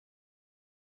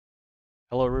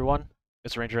Hello everyone,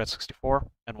 it's Ranger at 64,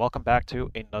 and welcome back to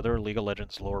another League of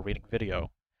Legends lore reading video.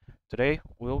 Today,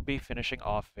 we'll be finishing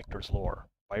off Viktor's lore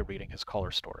by reading his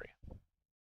color story.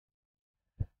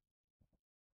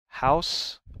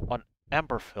 House on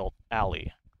Emberflit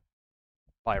Alley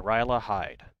by Rayla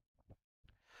Heide.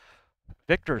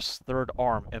 Viktor's third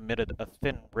arm emitted a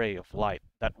thin ray of light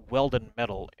that welded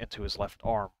metal into his left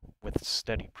arm with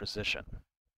steady precision.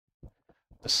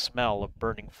 The smell of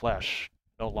burning flesh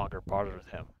no longer bothered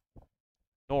him,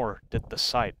 nor did the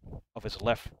sight of his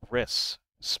left wrists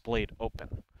splayed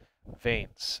open,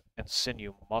 veins and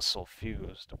sinew muscle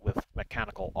fused with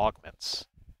mechanical augments.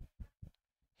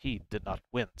 He did not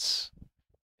wince.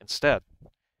 Instead,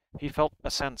 he felt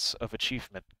a sense of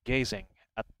achievement gazing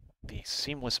at the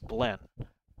seamless blend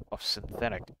of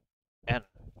synthetic and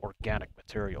organic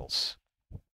materials.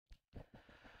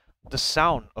 The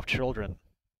sound of children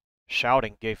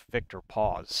shouting gave Viktor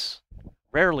pause.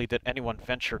 Rarely did anyone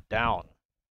venture down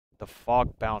the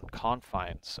fog-bound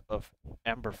confines of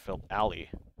Emberflit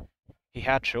Alley. He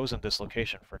had chosen this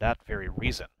location for that very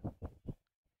reason.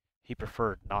 He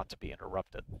preferred not to be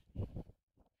interrupted.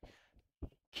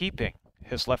 Keeping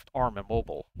his left arm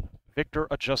immobile, Viktor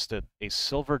adjusted a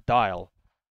silver dial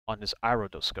on his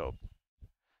iridoscope.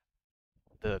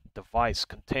 The device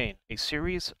contained a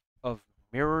series of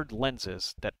mirrored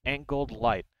lenses that angled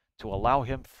light to allow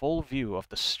him full view of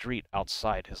the street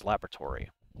outside his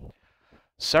laboratory.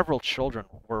 Several children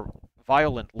were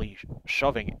violently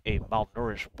shoving a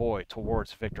malnourished boy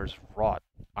towards Viktor's wrought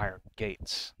iron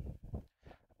gates.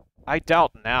 "I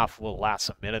doubt Naf will last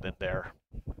a minute in there,"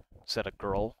 said a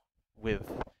girl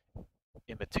with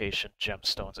imitation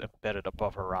gemstones embedded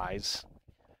above her eyes.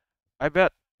 "I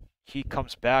bet he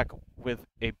comes back with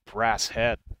a brass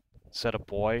head," said a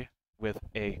boy with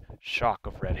a shock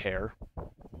of red hair.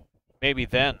 "Maybe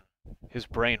then his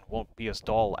brain won't be as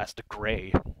dull as the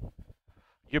gray.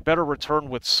 You better return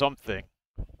with something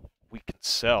we can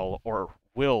sell, or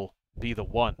we'll be the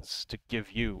ones to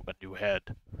give you a new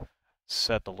head,"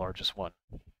 said the largest one,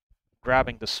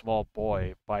 grabbing the small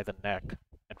boy by the neck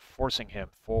and forcing him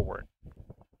forward.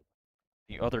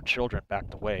 The other children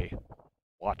backed away,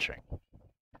 watching.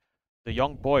 The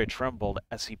young boy trembled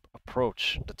as he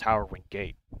approached the towering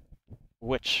gate,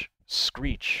 which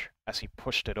screeched as he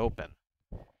pushed it open.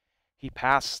 He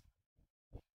passed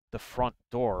the front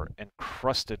door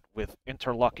encrusted with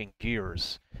interlocking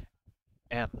gears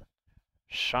and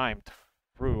chimed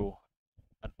through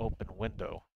an open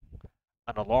window.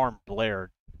 An alarm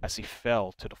blared as he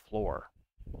fell to the floor.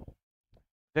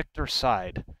 Viktor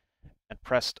sighed and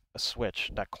pressed a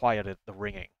switch that quieted the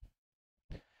ringing.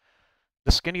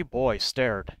 The skinny boy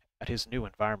stared at his new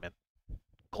environment.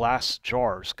 Glass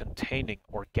jars containing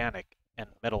organic and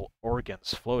metal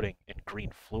organs floating in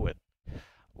green fluid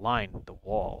lined the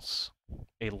walls.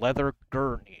 A leather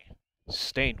gurney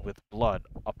stained with blood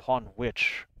upon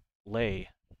which lay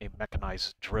a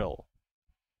mechanized drill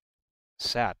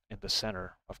sat in the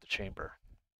center of the chamber.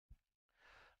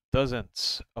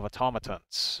 Dozens of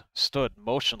automatons stood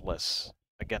motionless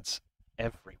against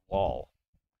every wall.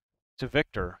 To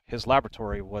Viktor, his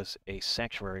laboratory was a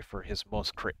sanctuary for his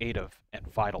most creative and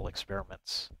vital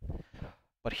experiments.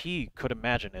 But he could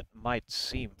imagine it might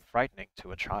seem frightening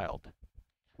to a child.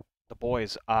 The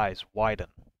boy's eyes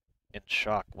widened in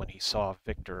shock when he saw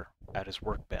Viktor at his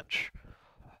workbench,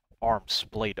 arms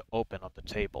splayed open on the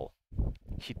table.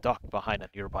 He ducked behind a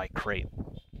nearby crate.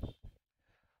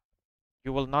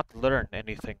 "You will not learn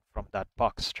anything from that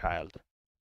box, child,"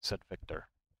 said Viktor.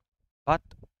 "But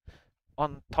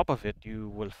on top of it you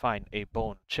will find a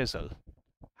bone chisel.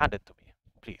 Hand it to me,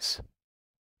 please."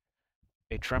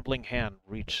 A trembling hand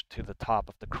reached to the top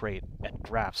of the crate and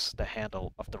grasped the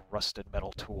handle of the rusted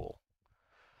metal tool.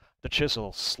 The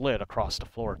chisel slid across the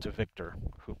floor to Viktor,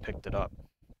 who picked it up.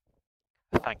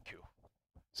 "Thank you,"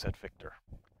 said Viktor,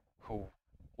 who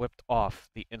whipped off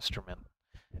the instrument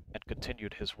and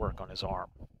continued his work on his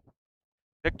arm.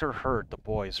 Viktor heard the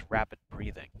boy's rapid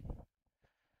breathing.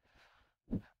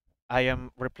 "I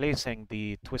am replacing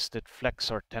the twisted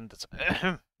flexor tendons,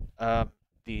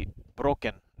 the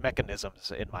broken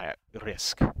mechanisms in my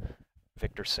wrist,"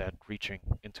 Viktor said,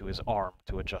 reaching into his arm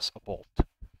to adjust a bolt.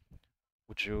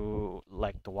 "Would you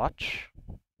like to watch?"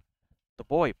 The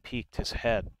boy peeked his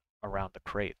head around the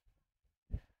crate.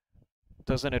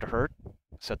 "Doesn't it hurt?"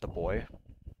 said the boy.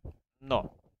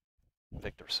 "No,"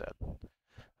 Viktor said.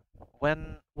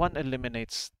 "When one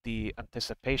eliminates the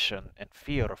anticipation and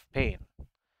fear of pain,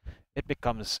 it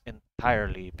becomes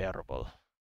entirely bearable."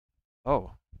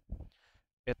 "Oh,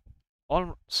 it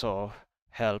also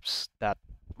helps that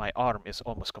my arm is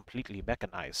almost completely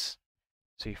mechanized.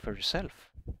 See for yourself."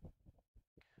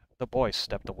 The boy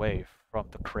stepped away from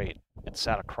the crate and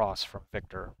sat across from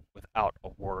Victor without a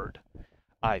word,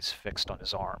 eyes fixed on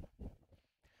his arm.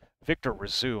 Victor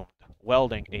resumed,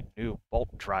 welding a new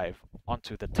bolt drive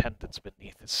onto the tendons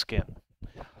beneath his skin.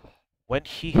 When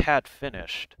he had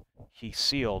finished, he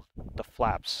sealed the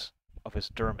flaps of his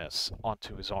dermis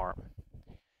onto his arm.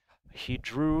 He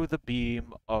drew the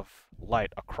beam of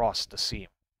light across the seam,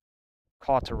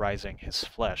 cauterizing his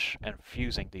flesh and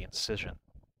fusing the incision.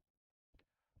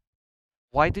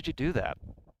 "Why did you do that?"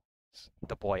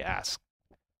 the boy asked.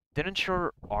 "Didn't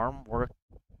your arm work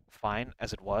fine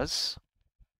as it was?"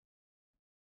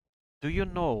 "Do you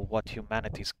know what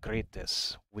humanity's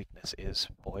greatest weakness is,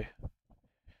 boy?"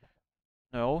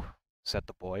 "No," said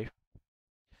the boy.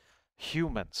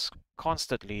 "Humans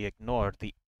constantly ignore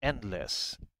the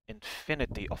endless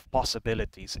infinity of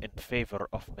possibilities in favor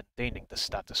of maintaining the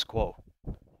status quo."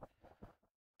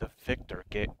 The Victor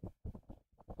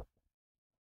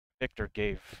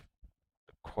gave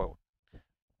the quote.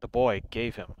 The boy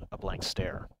gave him a blank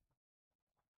stare.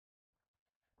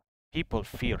 "People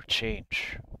fear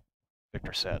change,"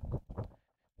 Victor said.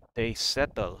 "They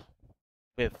settle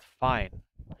with fine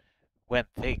when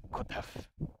they could have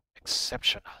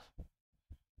exceptional."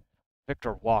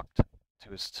 Victor walked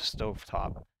to his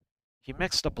stovetop. He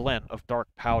mixed a blend of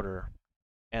dark powder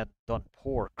and then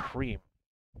poured cream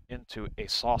into a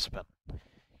saucepan,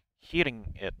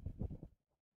 heating it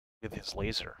with his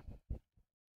laser.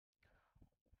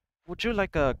 "Would you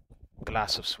like a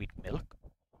glass of sweet milk?"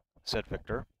 said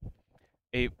Victor.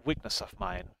 "A weakness of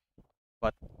mine,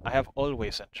 but I have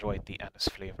always enjoyed the anise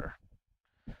flavor."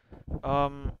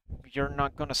 Um, you're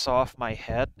not gonna saw off my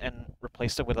head and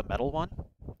replace it with a metal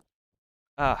one?"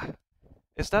 "Ah,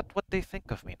 is that what they think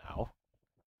of me now?"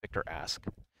 Victor asked.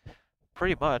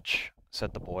 "Pretty much,"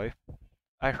 said the boy.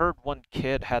 "I heard one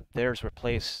kid had theirs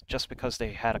replaced just because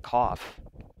they had a cough."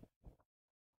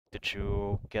 "Did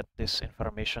you get this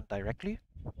information directly?"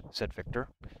 said Victor.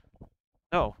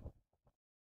 "No,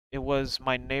 it was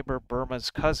my neighbor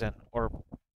Burma's cousin or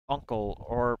uncle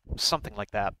or something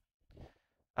like that."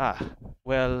 "Ah,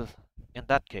 well, in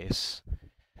that case,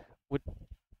 would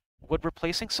would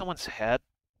replacing someone's head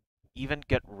even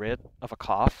get rid of a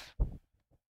cough?"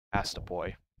 asked the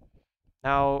boy.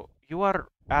 "Now, you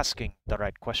are asking the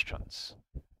right questions,"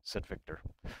 said Victor.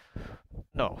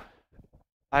 "No,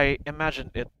 I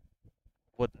imagine it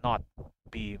would not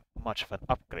be much of an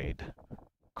upgrade.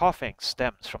 Coughing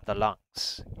stems from the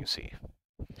lungs, you see.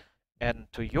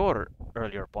 And to your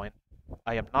earlier point,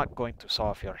 I am not going to saw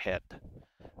off your head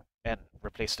and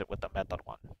replace it with a metal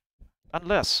one.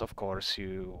 Unless, of course,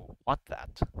 you want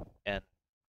that and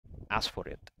ask for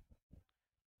it."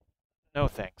 "No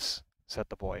thanks," said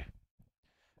the boy.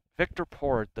 Victor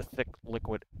poured the thick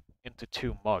liquid into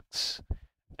two mugs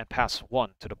and passed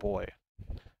one to the boy,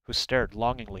 who stared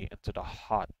longingly into the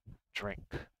hot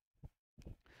drink.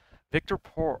 Victor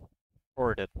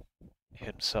poured it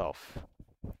himself.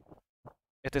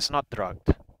 "It is not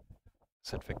drugged,"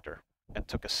 said Victor, and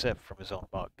took a sip from his own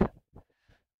mug.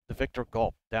 The Victor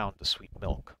gulped down the sweet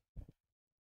milk.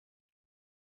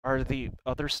 "Are the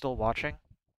others still watching?"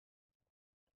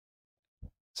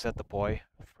 said the boy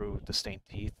through the stained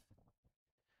teeth.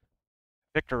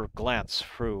 Victor glanced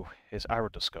through his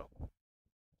iridoscope.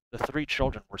 The three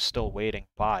children were still waiting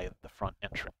by the front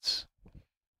entrance.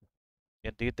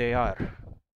 "Indeed they are.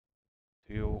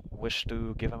 Do you wish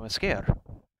to give him a scare?"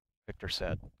 Victor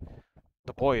said.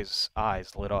 The boy's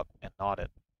eyes lit up and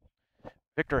nodded.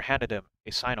 Victor handed him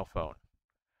a cynophone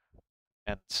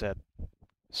and said,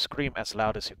 "Scream as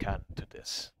loud as you can to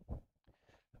this."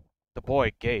 The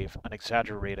boy gave an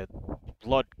exaggerated,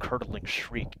 blood-curdling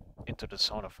shriek into the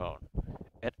sonophone.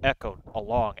 It echoed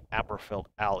along Emberflit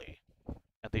Alley,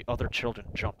 and the other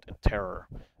children jumped in terror,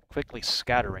 quickly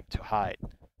scattering to hide.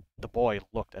 The boy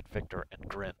looked at Victor and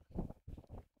grinned.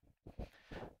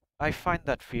 "I find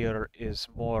that fear is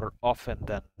more often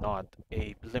than not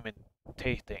a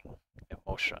limiting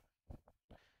emotion,"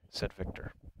 said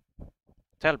Victor.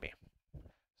 "Tell me.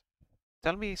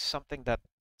 Tell me something that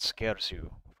scares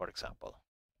you, for example."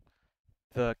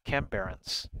 The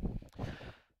Camberons.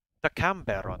 The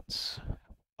Camberons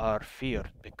are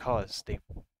feared because they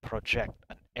project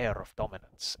an air of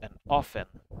dominance and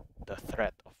often the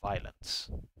threat of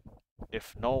violence.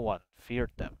 If no one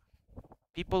feared them,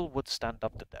 people would stand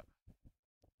up to them.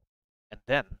 And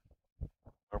then,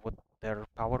 where would their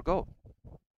power go?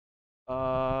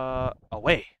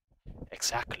 Away.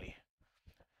 Exactly.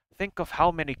 Think of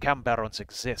how many Camberons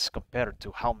exist compared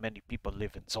to how many people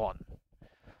live in Zon.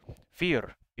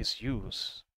 Fear is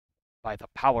used by the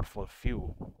powerful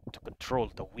few to control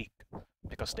the weak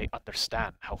because they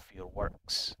understand how fear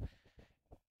works.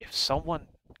 If If someone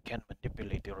can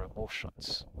manipulate your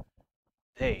emotions,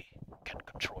 they can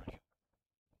control you.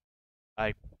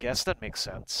 I guess that makes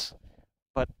sense,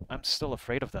 but I'm still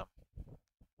afraid of them,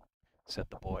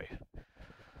 said the boy.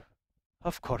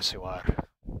 Of course you are.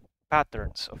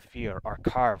 Patterns of fear are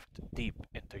carved deep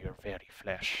into your very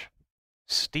flesh.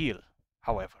 Steel,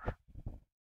 however,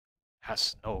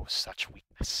 has no such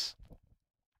weakness.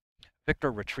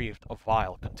 Victor retrieved a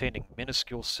vial containing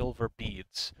minuscule silver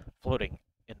beads floating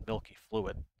in milky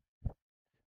fluid.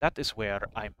 That is where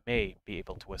I may be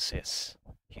able to assist,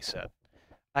 he said.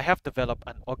 I have developed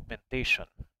an augmentation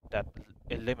that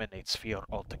eliminates fear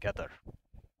altogether.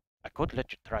 I could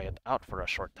let you try it out for a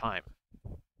short time.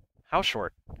 How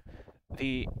short?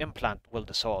 The implant will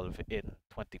dissolve in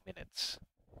 20 minutes.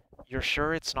 You're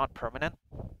sure it's not permanent?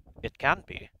 It can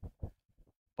be,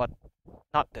 but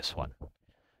not this one.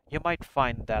 You might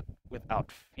find that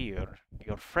without fear,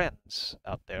 your friends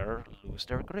out there lose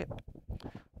their grip.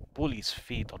 Bullies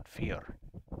feed on fear,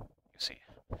 you see,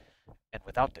 and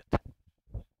without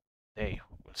it, they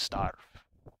will starve.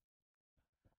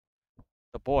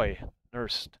 The boy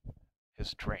nursed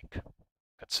his drink,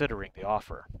 considering the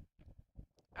offer.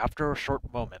 After a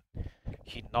short moment,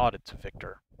 he nodded to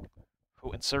Victor,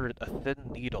 who inserted a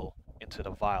thin needle into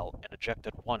the vial and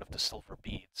ejected one of the silver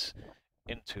beads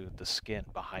into the skin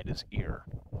behind his ear.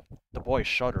 The boy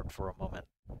shuddered for a moment.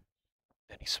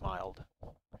 Then he smiled.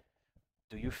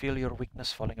 Do you feel your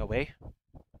weakness falling away?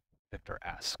 Victor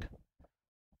asked.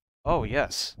 Oh,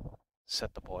 yes,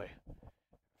 said the boy.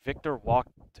 Victor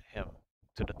walked him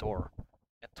to the door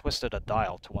and twisted a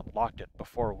dial to unlock it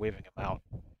before waving him out.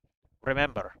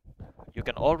 Remember, you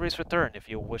can always return if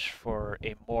you wish for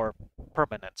a more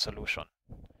permanent solution.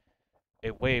 A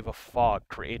wave of fog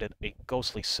created a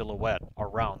ghostly silhouette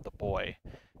around the boy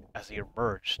as he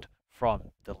emerged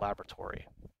from the laboratory.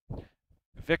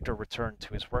 Victor returned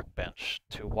to his workbench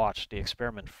to watch the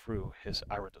experiment through his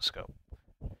iridoscope.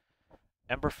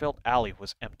 Emberflit Alley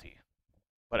was empty,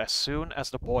 but as soon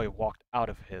as the boy walked out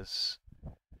of his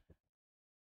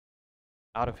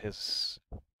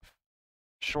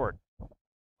short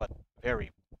but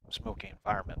very smoky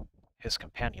environment, his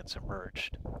companions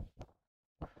emerged.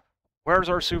 Where's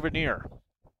our souvenir?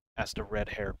 Asked the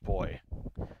red-haired boy.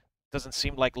 Doesn't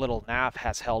seem like little Nav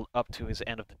has held up to his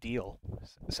end of the deal,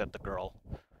 said the girl.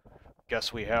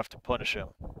 Guess we have to punish him,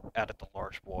 added the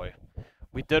large boy.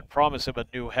 We did promise him a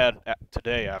new head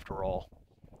today, after all.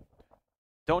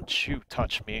 Don't you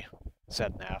touch me,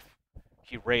 said Nav.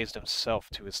 He raised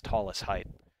himself to his tallest height.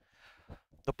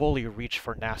 The bully reached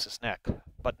for Nav's neck,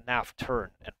 but Nav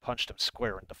turned and punched him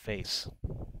square in the face.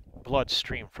 Blood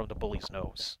streamed from the bully's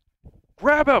nose.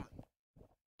 Grab him!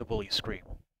 The bully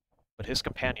screamed, but his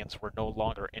companions were no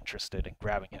longer interested in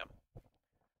grabbing him.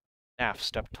 Nav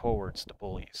stepped towards the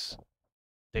bullies.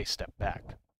 They stepped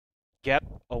back. Get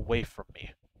away from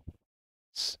me,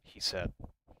 he said.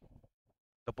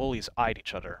 The bullies eyed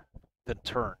each other, then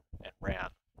turned and ran.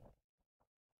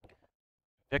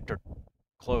 Victor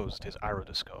closed his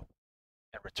iridoscope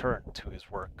and returned to his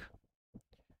work.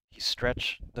 He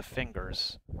stretched the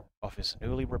fingers of his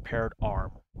newly repaired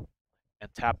arm and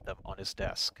tapped them on his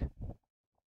desk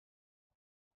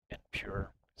in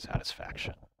pure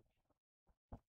satisfaction.